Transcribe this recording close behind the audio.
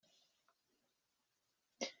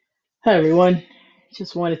Hi everyone.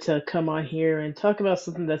 Just wanted to come on here and talk about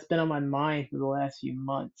something that's been on my mind for the last few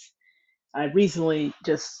months. I recently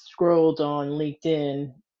just scrolled on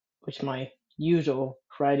LinkedIn, which is my usual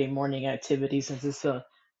Friday morning activity since it's a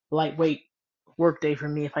lightweight work day for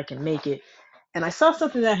me if I can make it. And I saw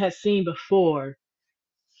something that I had seen before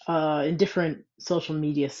in different social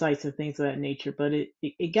media sites and things of that nature, but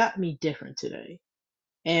it got me different today.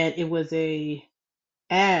 And it was a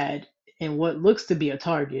ad in what looks to be a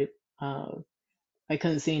Target. I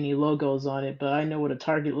couldn't see any logos on it, but I know what a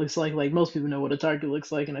Target looks like. Like most people know what a Target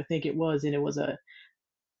looks like, and I think it was. And it was a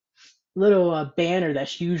little banner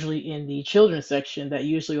that's usually in the children's section that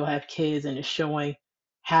usually will have kids and is showing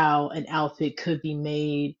how an outfit could be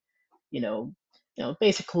made. You know,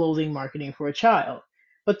 basic clothing marketing for a child.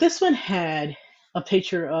 But this one had a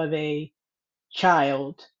picture of a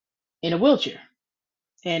child in a wheelchair,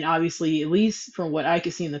 and obviously, at least from what I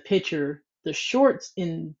could see in the picture, the shorts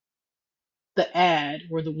in the ad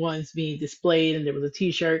were the ones being displayed, and there was a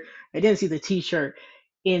T-shirt. I didn't see the T-shirt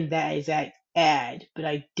in that exact ad, but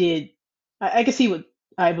I did. I could see what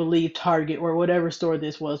I believe Target or whatever store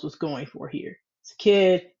this was going for here. It's a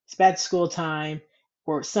kid. It's back to school time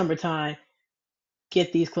or summertime.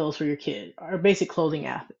 Get these clothes for your kid. Our basic clothing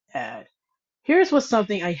ad. Here's what's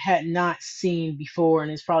something I had not seen before,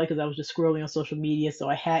 and it's probably because I was just scrolling on social media, so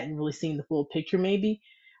I hadn't really seen the full picture, maybe,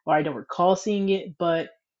 or I don't recall seeing it. But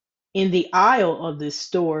in the aisle of this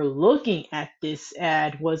store looking at this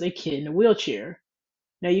ad was a kid in a wheelchair.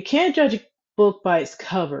 Now, you can't judge a book by its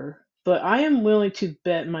cover, but I am willing to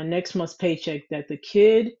bet my next month's paycheck that the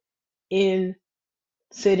kid in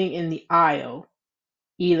sitting in the aisle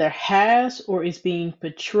either has or is being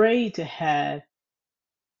portrayed to have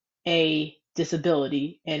a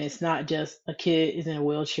disability, and it's not just a kid is in a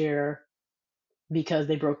wheelchair because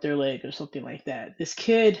they broke their leg or something like that. This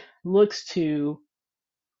kid looks to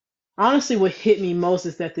honestly, what hit me most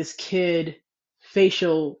is that this kid,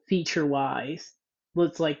 facial feature wise,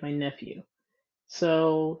 looks like my nephew.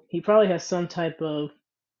 So he probably has some type of,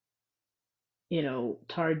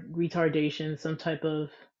 retardation, some type of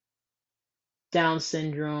Down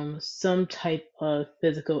syndrome, some type of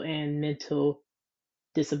physical and mental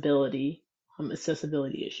disability,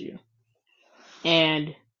 accessibility issue.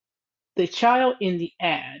 And the child in the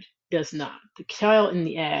ad does not. The child in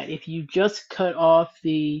the ad, if you just cut off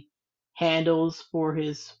the handles for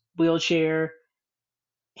his wheelchair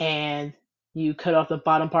and you cut off the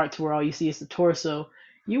bottom part to where all you see is the torso,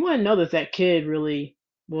 you wouldn't know that that kid really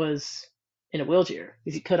was in a wheelchair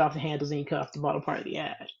because you cut off the handles and you cut off the bottom part of the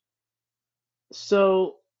ad.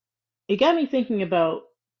 So it got me thinking about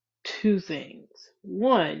two things.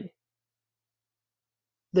 One,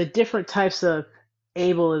 the different types of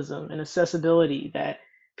ableism and accessibility that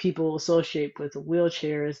people associate with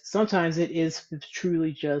wheelchairs. Sometimes it is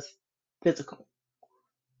truly just physical.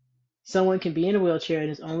 Someone can be in a wheelchair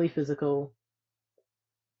and it's only physical,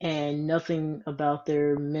 and nothing about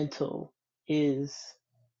their mental is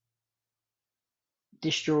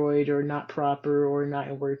destroyed or not proper or not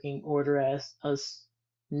in working order as us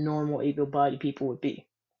normal able-bodied people would be.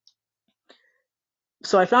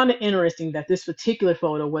 So I found it interesting that this particular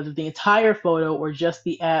photo, whether the entire photo or just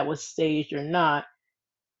the ad was staged or not,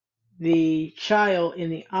 the child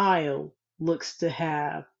in the aisle looks to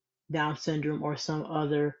have Down syndrome or some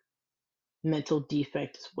other mental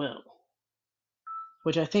defect as well,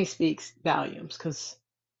 which I think speaks volumes because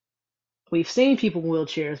we've seen people in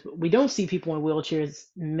wheelchairs, but we don't see people in wheelchairs,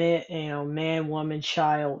 man, woman,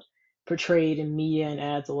 child, portrayed in media and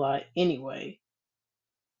ads a lot anyway.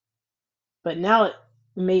 But now it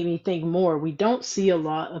made me think more. We don't see a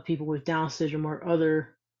lot of people with Down syndrome or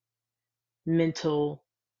other mental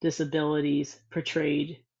disabilities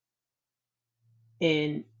portrayed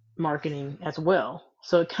in marketing as well.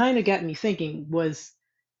 So it kind of got me thinking, was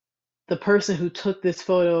the person who took this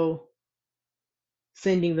photo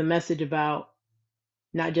sending the message about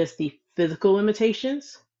not just the physical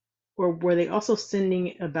limitations, or were they also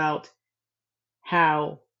sending about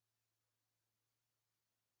how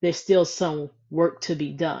there's still some work to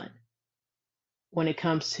be done when it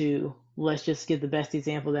comes to, let's just give the best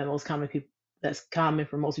example that most common people that's common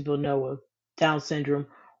for most people to know of Down syndrome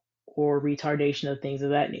or retardation of things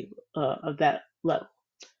of that level.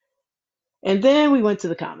 And then we went to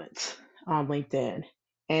the comments on LinkedIn,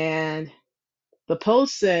 and the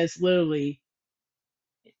post says literally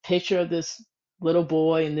picture of this little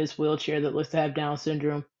boy in this wheelchair that looks to have Down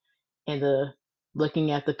syndrome, and the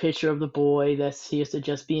looking at the picture of the boy that appears to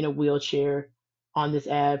just be in a wheelchair on this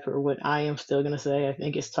ad for what I am still gonna say. I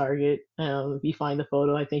think it's Target. If you find the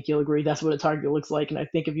photo, I think you'll agree that's what a Target looks like. And I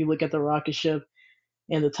think if you look at the rocket ship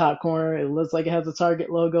in the top corner. It looks like it has a Target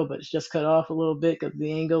logo, but it's just cut off a little bit because of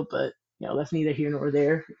the angle. But that's neither here nor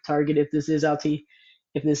there. Target, if this is LT,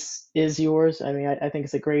 if this is yours, I mean, I think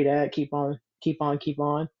it's a great ad. Keep on, keep on, keep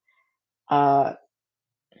on. Uh,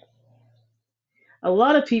 a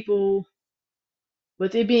lot of people,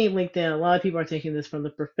 with it being LinkedIn, a lot of people are taking this from the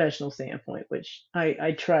professional standpoint, which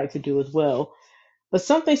I try to do as well. But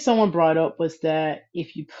something someone brought up was that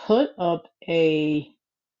if you put up a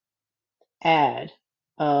ad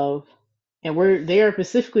of, and they are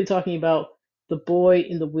specifically talking about the boy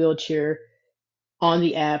in the wheelchair on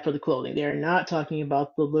the ad for the clothing. They are not talking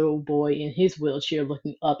about the little boy in his wheelchair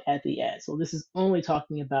looking up at the ad. So this is only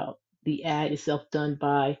talking about the ad itself done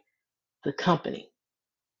by the company.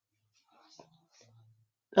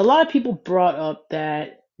 A lot of people brought up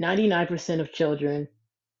that 99% of children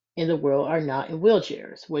in the world are not in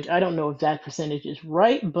wheelchairs, which I don't know if that percentage is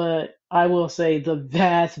right, but I will say the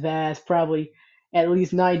vast, probably at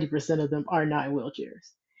least 90% of them are not in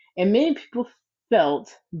wheelchairs. And many people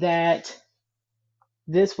felt that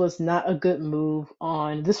this would not be a good move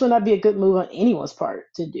on anyone's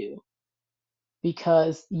part to do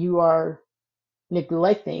because you are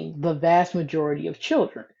neglecting the vast majority of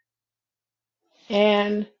children.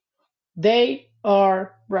 And they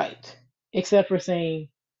are right, except for saying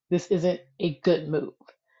this isn't a good move.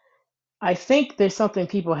 I think there's something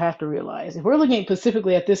people have to realize. If we're looking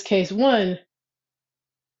specifically at this case, one,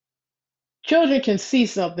 children can see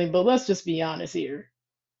something, but let's just be honest here.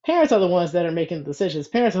 Parents are the ones that are making the decisions.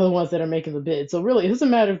 Parents are the ones that are making the bids. So really, it doesn't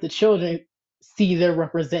matter if the children see their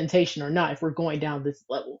representation or not if we're going down this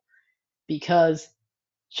level, because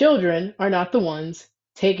children are not the ones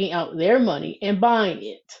taking out their money and buying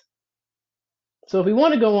it. So if we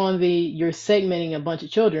want to go on you're segmenting a bunch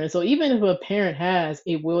of children. So even if a parent has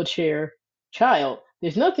a wheelchair child,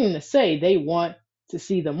 there's nothing to say they want to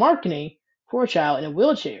see the marketing for a child in a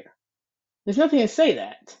wheelchair. There's nothing to say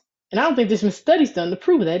that. And I don't think there's been studies done to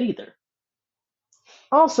prove that either.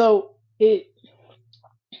 Also,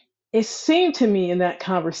 it seemed to me in that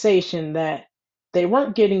conversation that they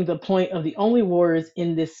weren't getting the point of the only words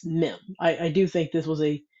in this meme. I do think this was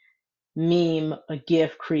a meme, a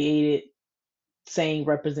GIF created saying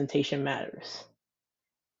representation matters.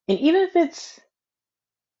 And even if it's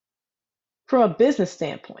from a business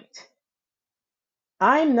standpoint,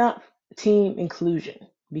 I'm not team inclusion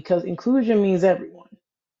because inclusion means everyone.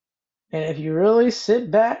 And if you really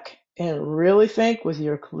sit back and really think with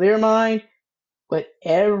your clear mind what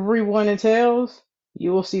everyone entails,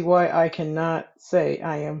 you will see why I cannot say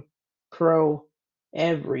I am pro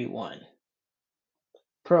everyone.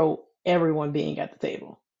 Pro everyone being at the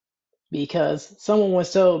table. Because someone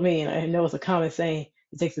once told me, and I know it's a common saying,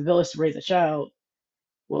 it takes a village to raise a child.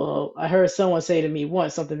 Well, I heard someone say to me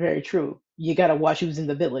once something very true. You got to watch who's in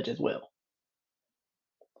the village as well.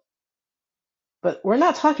 But we're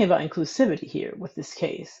not talking about inclusivity here with this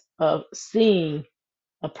case of seeing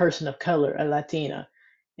a person of color, a Latina,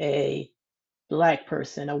 a black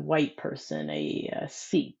person, a white person, a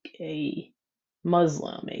Sikh, a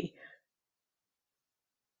Muslim,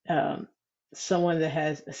 um, someone that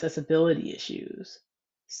has accessibility issues,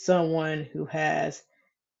 someone who has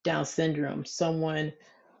Down syndrome, someone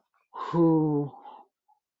who,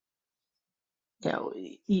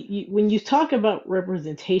 when you talk about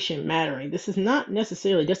representation mattering, this is not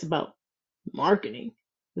necessarily just about marketing.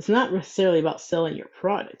 It's not necessarily about selling your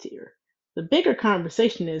product here. The bigger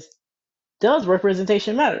conversation is, does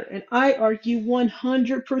representation matter? And I argue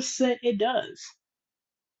 100% it does.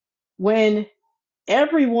 When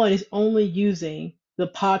everyone is only using the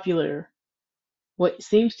popular, what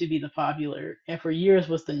seems to be the popular, and for years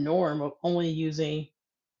was the norm of only using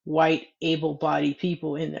white, able bodied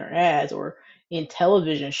people in their ads or in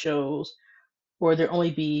television shows, or there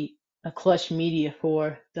only be a clutch media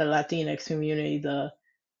for the Latinx community, the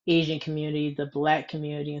Asian community, the black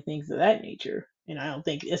community, and things of that nature. And I don't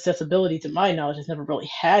think accessibility, to my knowledge, has never really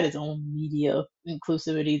had its own media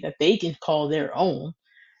inclusivity that they can call their own.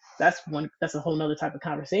 That's a whole nother type of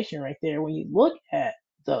conversation right there. When you look at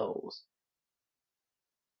those,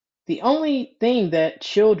 the only thing that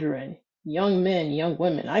children, young men, young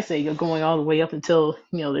women, I say you're going all the way up until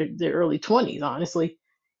their early 20s, honestly.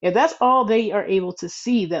 If that's all they are able to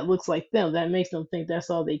see that looks like them, that makes them think that's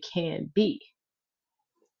all they can be.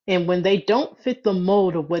 And when they don't fit the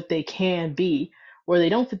mold of what they can be, or they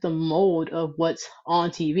don't fit the mold of what's on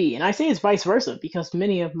TV, and I say it's vice versa because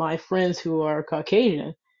many of my friends who are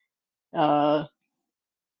Caucasian, uh,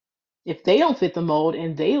 if they don't fit the mold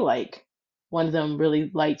and one of them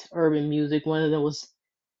really liked urban music, one of them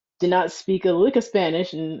did not speak a lick of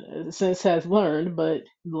Spanish and since has learned, but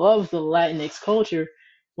loves the Latinx culture.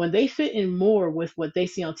 when they fit in more with what they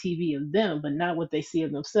see on TV of them, but not what they see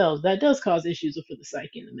of themselves, that does cause issues for the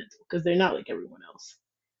psyche and the mental because they're not like everyone else.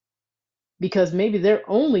 Because maybe they're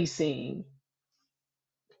only seeing,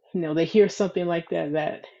 they hear something like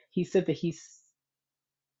that he said that he's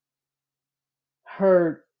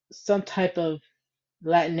heard some type of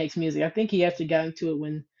Latinx music. I think he actually got into it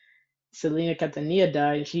when Selena Quintanilla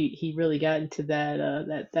died. He really got into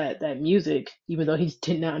that music, even though he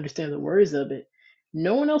did not understand the words of it.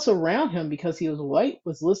 No one else around him, because he was white,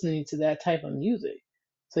 was listening to that type of music,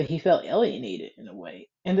 so he felt alienated in a way.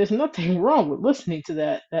 And there's nothing wrong with listening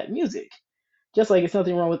to that music, just like it's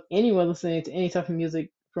nothing wrong with anyone listening to any type of music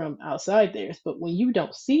from outside theirs. But when you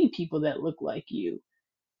don't see people that look like you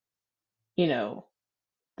know,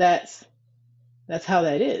 that's that's how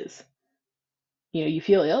that is. You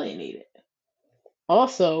feel alienated.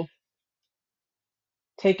 Also,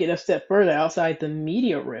 take it a step further outside the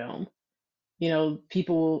media realm.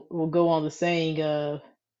 People will go on the saying of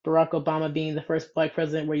Barack Obama being the first black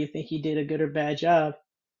president where you think he did a good or bad job.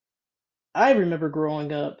 I remember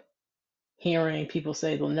growing up hearing people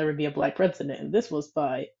say there'll never be a black president, and this was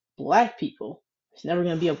by black people. There's never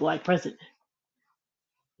going to be a black president.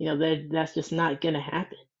 That's just not going to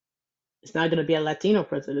happen. It's not going to be a Latino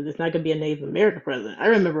president. It's not going to be a Native American president. I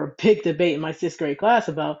remember a big debate in my sixth grade class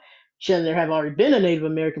about shouldn't there have already been a Native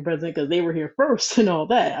American president because they were here first and all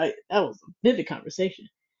that. That was a vivid conversation.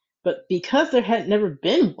 But because there had never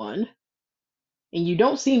been one, and you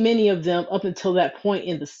don't see many of them up until that point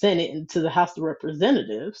in the Senate and to the House of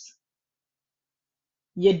Representatives,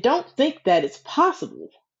 you don't think that it's possible,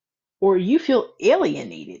 or you feel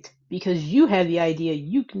alienated because you have the idea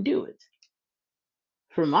you can do it.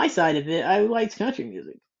 From my side of it, I liked country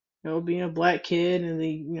music. Being a black kid in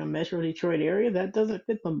the Metro Detroit area, that doesn't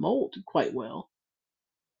fit the mold quite well.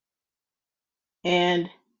 And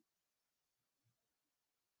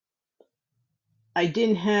I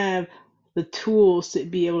didn't have the tools to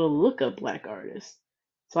be able to look up black artists.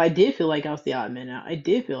 So I did feel like I was the odd man out. I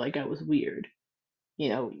did feel like I was weird.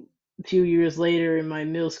 A few years later in my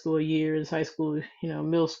middle school years, high school,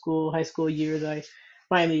 middle school, high school years, I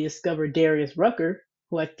finally discovered Darius Rucker,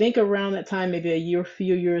 who I think around that time, maybe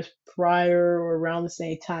few years prior, or around the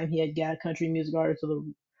same time, he had got Country Music Artist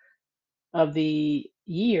of the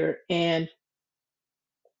Year. And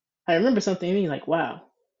I remember something in me like, wow,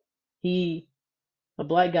 a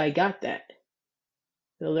black guy got that.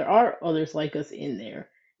 So there are others like us in there.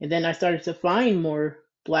 And then I started to find more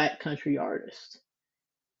black country artists.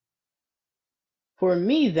 For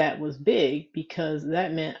me, that was big because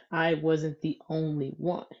that meant I wasn't the only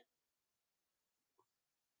one.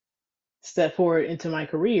 Step forward into my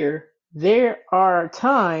career, there are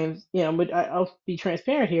times, but I'll be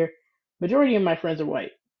transparent here. Majority of my friends are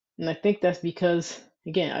white, and I think that's because,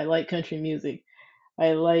 again, I like country music.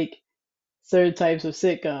 I like certain types of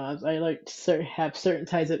sitcoms. I like have certain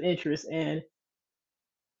types of interests, and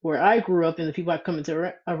where I grew up and the people I've come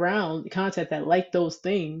into around contact that like those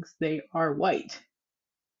things, they are white.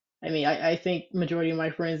 I mean, I think majority of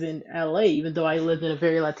my friends in LA, even though I lived in a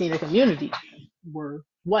very Latino community, were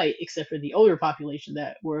white, except for the older population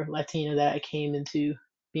that were Latina that I came into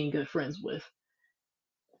being good friends with.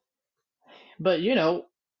 But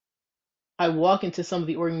I walk into some of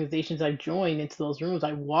the organizations I've joined into those rooms.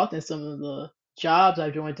 I walked in some of the jobs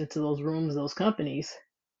I've joined into those rooms, those companies.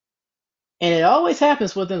 And it always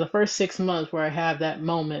happens within the first 6 months where I have that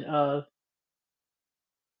moment of,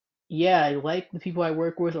 yeah, I like the people I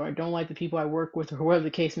work with, or I don't like the people I work with, or whoever the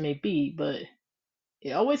case may be, but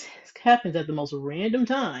it always happens at the most random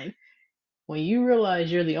time when you realize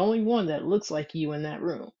you're the only one that looks like you in that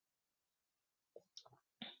room.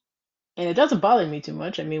 And it doesn't bother me too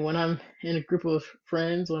much. I mean, when I'm in a group of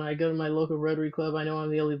friends, when I go to my local Rotary Club, I know I'm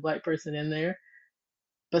the only black person in there.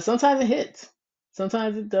 But sometimes it hits.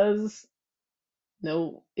 Sometimes it does.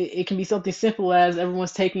 It can be something simple as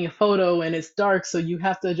everyone's taking a photo and it's dark, so you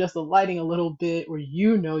have to adjust the lighting a little bit, or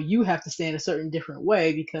you have to stand a certain different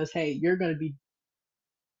way because hey, you're in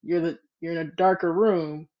a darker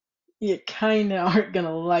room. You kind of aren't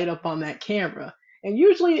gonna light up on that camera. And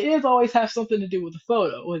usually it is always have something to do with the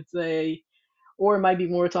photo. Or it might be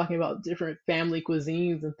more talking about different family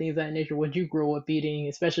cuisines and things of that nature. What you grow up eating,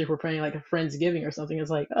 especially if we're planning like a Friendsgiving or something.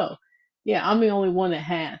 It's like, oh, yeah, I'm the only one that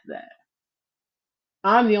has that.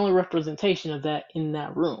 I'm the only representation of that in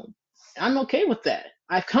that room. I'm okay with that.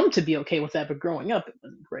 I've come to be okay with that, but growing up, it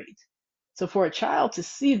wasn't great. So for a child to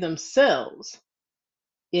see themselves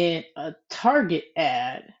in a Target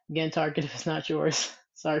ad, again, Target if it's not yours,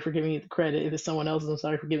 sorry for giving you the credit. If it's someone else's, I'm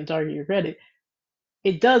sorry for giving Target your credit.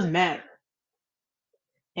 It does matter.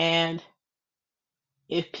 And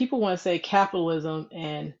if people want to say capitalism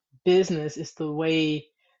and business is the way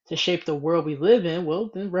to shape the world we live in,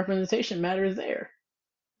 well, then representation matters there.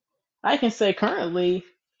 I can say currently,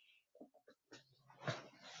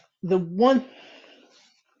 the one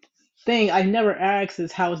thing I never ask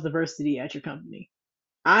is how is diversity at your company?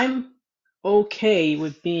 I'm okay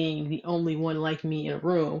with being the only one like me in a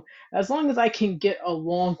room as long as I can get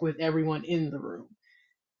along with everyone in the room,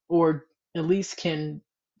 or at least can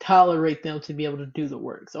tolerate them to be able to do the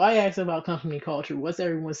work. So I asked about company culture. What's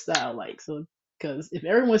everyone's style like? So, because if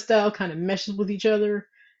everyone's style kind of meshes with each other,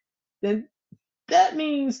 then that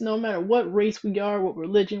means no matter what race we are, what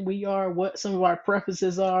religion we are, what some of our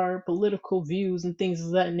preferences are, political views and things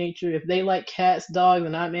of that nature, if they like cats, dogs,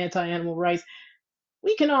 and I'm anti animal rights,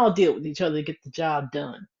 we can all deal with each other to get the job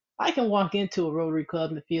done. I can walk into a Rotary Club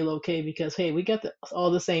and feel okay because, hey, we got all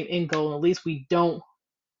the same end goal, and at least we don't,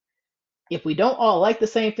 if we don't all like the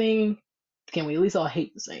same thing, can we at least all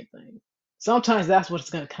hate the same thing? Sometimes that's what it's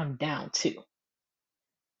going to come down to.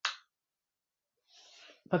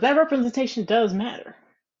 But that representation does matter.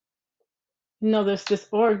 There's this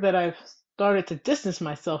org that I've started to distance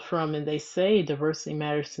myself from, and they say diversity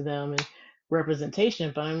matters to them and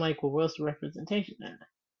representation, but I'm like, well, where's the representation at?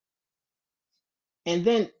 And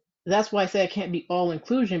then that's why I say I can't be all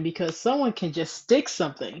inclusion, because someone can just stick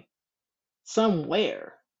something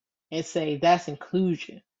somewhere and say that's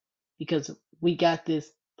inclusion because we got this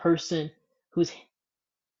person who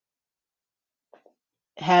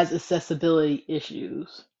has accessibility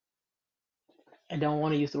issues. I don't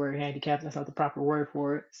want to use the word handicap, that's not the proper word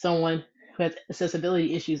for it. Someone who has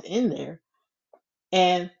accessibility issues in there,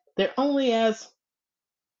 and they're only as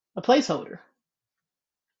a placeholder.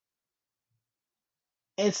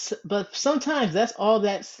 But sometimes that's all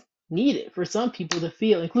that's needed for some people to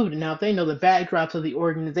feel included. Now, if they know the backdrops of the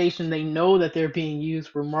organization, they know that they're being used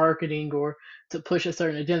for marketing or to push a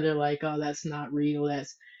certain agenda. They're like, oh, that's not real.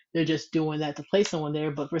 They're just doing that to place someone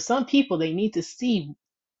there. But for some people, they need to see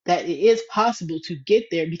that it is possible to get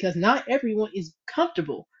there because not everyone is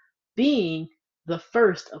comfortable being the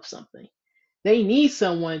first of something. They need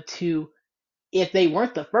someone to, if they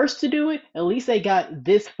weren't the first to do it, at least they got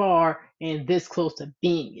this far and this close to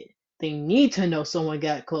being it. They need to know someone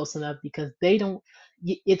got close enough because they don't,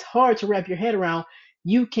 it's hard to wrap your head around.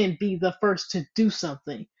 You can be the first to do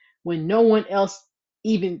something when no one else,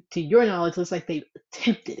 even to your knowledge, looks like they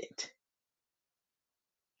attempted it.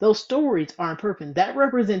 Those stories are important. That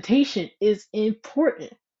representation is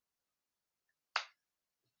important.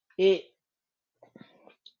 It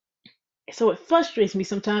So it frustrates me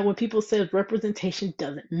sometimes when people say representation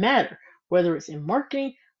doesn't matter, whether it's in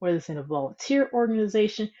marketing, whether it's in a volunteer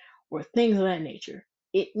organization, or things of that nature.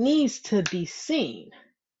 It needs to be seen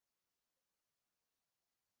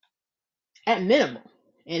at minimum.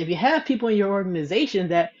 And if you have people in your organization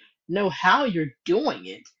that know how you're doing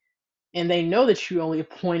it, and they know that you only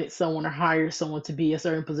appointed someone or hired someone to be a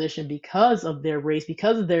certain position because of their race,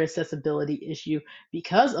 because of their accessibility issue,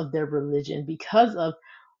 because of their religion, because of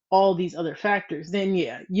all these other factors, then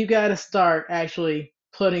yeah, you got to start actually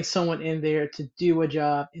putting someone in there to do a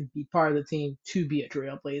job and be part of the team to be a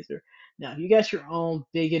trailblazer. Now, if you got your own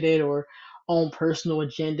bigoted or own personal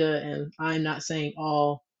agenda, and I'm not saying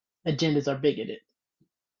all agendas are bigoted.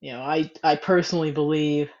 I personally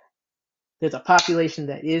believe there's a population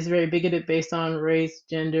that is very bigoted based on race,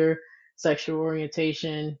 gender, sexual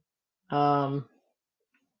orientation, um,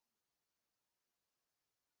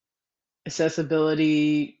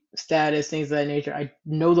 accessibility, status, things of that nature. I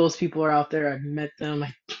know those people are out there. I've met them.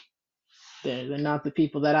 They're not the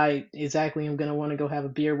people that I exactly am going to want to go have a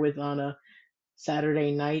beer with on a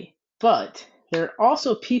Saturday night. But there are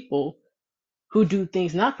also people who do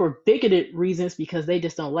things not for bigoted reasons because they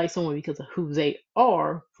just don't like someone because of who they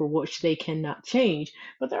are, for which they cannot change.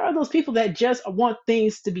 But there are those people that just want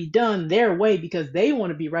things to be done their way because they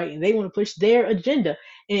want to be right and they want to push their agenda.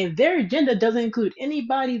 And if their agenda doesn't include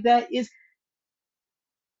anybody that is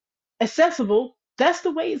accessible, that's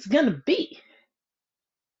the way it's going to be.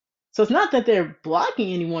 So it's not that they're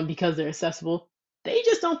blocking anyone because they're accessible, they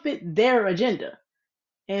just don't fit their agenda.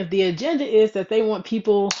 And if the agenda is that they want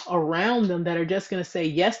people around them that are just going to say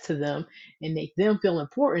yes to them and make them feel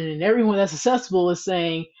important, and everyone that's accessible is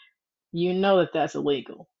saying, you know that that's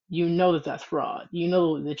illegal, you know that that's fraud, you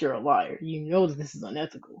know that you're a liar, you know that this is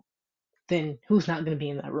unethical, then who's not going to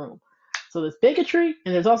be in that room? So there's bigotry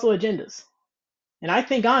and there's also agendas. And I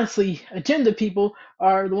think honestly, agenda people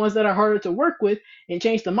are the ones that are harder to work with and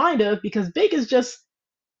change the mind of, because bigots just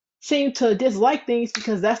seem to dislike things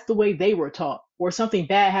because that's the way they were taught, or something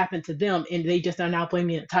bad happened to them and they just are now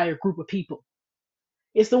blaming an entire group of people.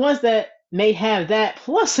 It's the ones that may have that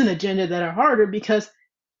plus an agenda that are harder because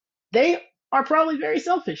they are probably very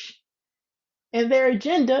selfish and their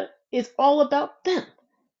agenda is all about them.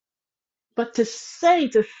 But to say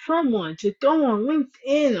to someone to go on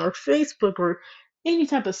LinkedIn or Facebook or any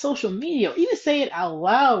type of social media, or even say it out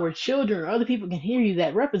loud where children or other people can hear you,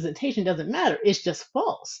 that representation doesn't matter, it's just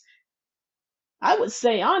false. I would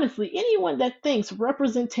say, honestly, anyone that thinks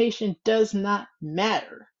representation does not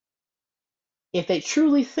matter, if they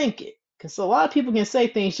truly think it, because a lot of people can say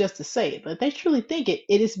things just to say it, but if they truly think it,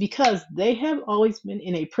 it is because they have always been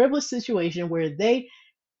in a privileged situation where they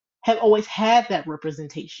have always had that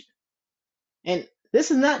representation. And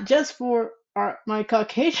this is not just for my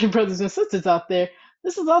Caucasian brothers and sisters out there.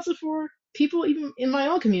 This is also for people even in my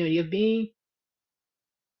own community of being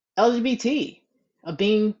LGBT, of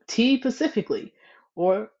being T specifically,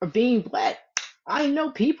 or being black. I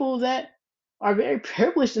know people that are very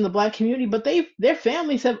privileged in the black community, but their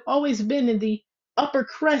families have always been in the upper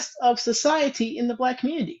crest of society in the black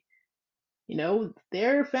community. You know,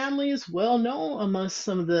 their family is well known amongst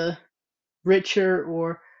some of the richer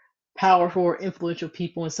or powerful or influential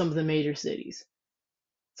people in some of the major cities.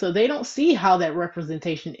 So they don't see how that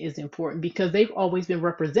representation is important because they've always been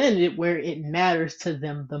represented where it matters to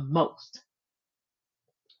them the most.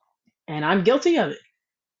 And I'm guilty of it.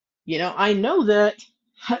 You know, I know that.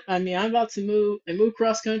 I mean, I'm about to move. I moved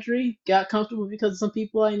cross country, got comfortable because of some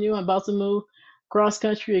people I knew. I'm about to move cross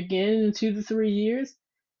country again in 2 to 3 years.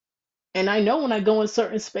 And I know when I go in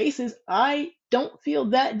certain spaces, I don't feel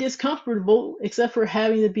that discomfortable, except for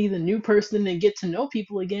having to be the new person and get to know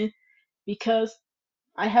people again, because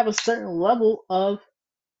I have a certain level of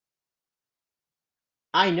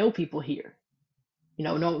I know people here. You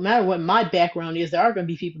know, no matter what my background is, there are going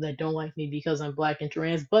to be people that don't like me because I'm black and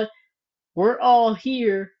trans, but we're all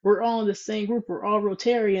here. We're all in the same group. We're all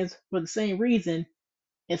Rotarians for the same reason.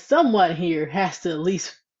 And someone here has to at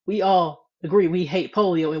least, we all agree we hate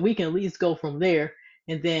polio, and we can at least go from there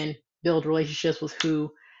and then build relationships with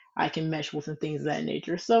who I can mesh with and things of that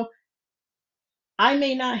nature. So I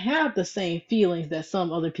may not have the same feelings that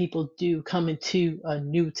some other people do coming to a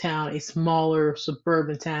new town, a smaller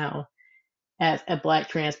suburban town, as a black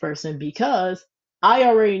trans person, because I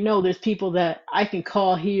already know there's people that I can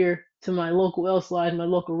call here to my local L Slide, my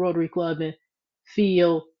local Rotary Club, and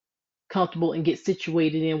feel comfortable and get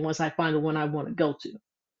situated in once I find the one I want to go to.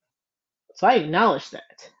 So I acknowledge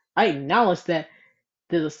that. I acknowledge that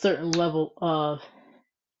there's a certain level of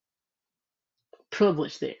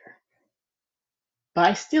privilege there. But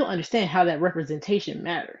I still understand how that representation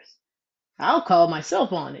matters. I'll call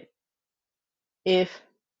myself on it. If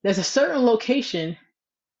there's a certain location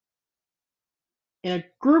in a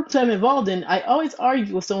group that I'm involved in, I always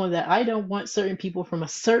argue with someone that I don't want certain people from a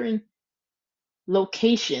certain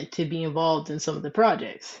location to be involved in some of the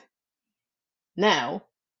projects. Now,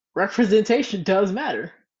 representation does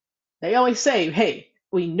matter. They always say, hey,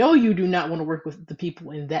 we know you do not want to work with the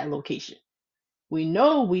people in that location. We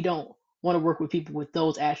know we don't want to work with people with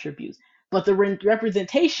those attributes. But the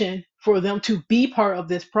representation for them to be part of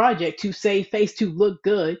this project, to save face, to look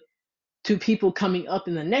good to people coming up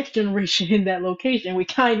in the next generation in that location, we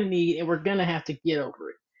kind of need, and we're going to have to get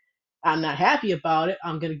over it. I'm not happy about it.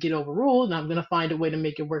 I'm going to get overruled and I'm going to find a way to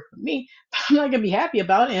make it work for me. But I'm not going to be happy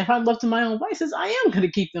about it. And if I'm left to my own vices, I am going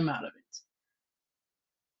to keep them out of it.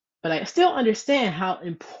 But I still understand how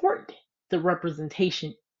important the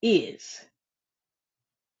representation is.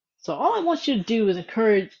 So all I want you to do is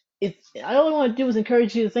I only want to do is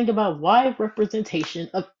encourage you to think about why representation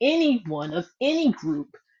of anyone, of any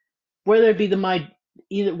group, whether it be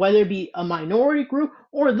whether it be a minority group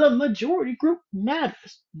or the majority group,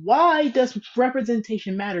 matters. Why does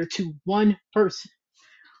representation matter to one person?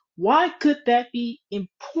 Why could that be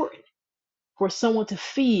important for someone to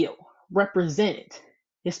feel represented,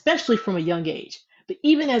 especially from a young age, but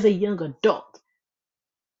even as a young adult?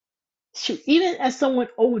 Shoot, even as someone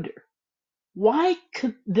older, why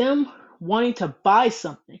could them wanting to buy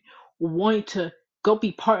something, wanting to go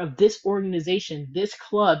be part of this organization, this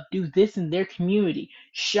club, do this in their community,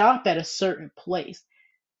 shop at a certain place,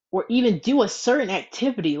 or even do a certain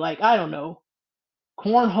activity like, I don't know,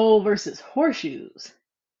 cornhole versus horseshoes?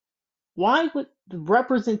 Why would the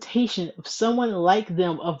representation of someone like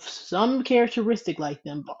them, of some characteristic like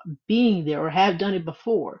them, being there or have done it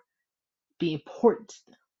before, be important to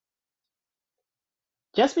them?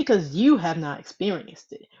 Just because you have not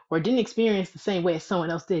experienced it or didn't experience the same way as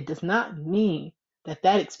someone else did does not mean that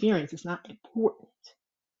that experience is not important.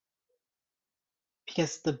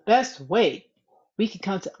 Because the best way we can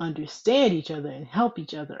come to understand each other and help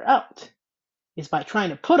each other out is by trying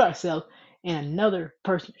to put ourselves in another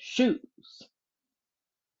person's shoes.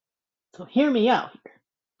 So hear me out here.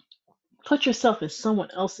 Put yourself in someone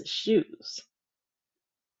else's shoes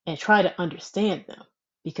and try to understand them.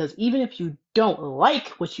 Because even if you don't like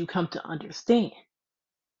what you come to understand,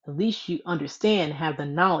 at least you understand, have the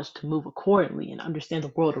knowledge to move accordingly and understand the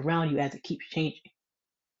world around you as it keeps changing.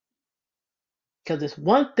 Because it's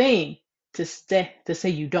one thing to say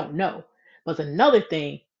you don't know, but it's another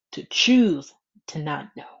thing to choose to not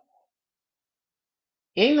know.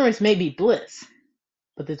 Ignorance may be bliss,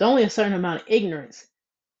 but there's only a certain amount of ignorance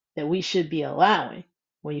that we should be allowing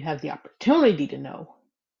when you have the opportunity to know.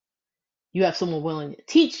 You have someone willing to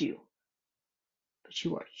teach you, but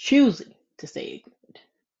you are choosing to stay ignorant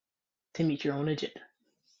to meet your own agenda.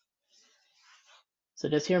 So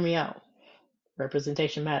just hear me out.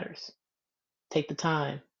 Representation matters. Take the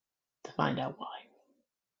time to find out why.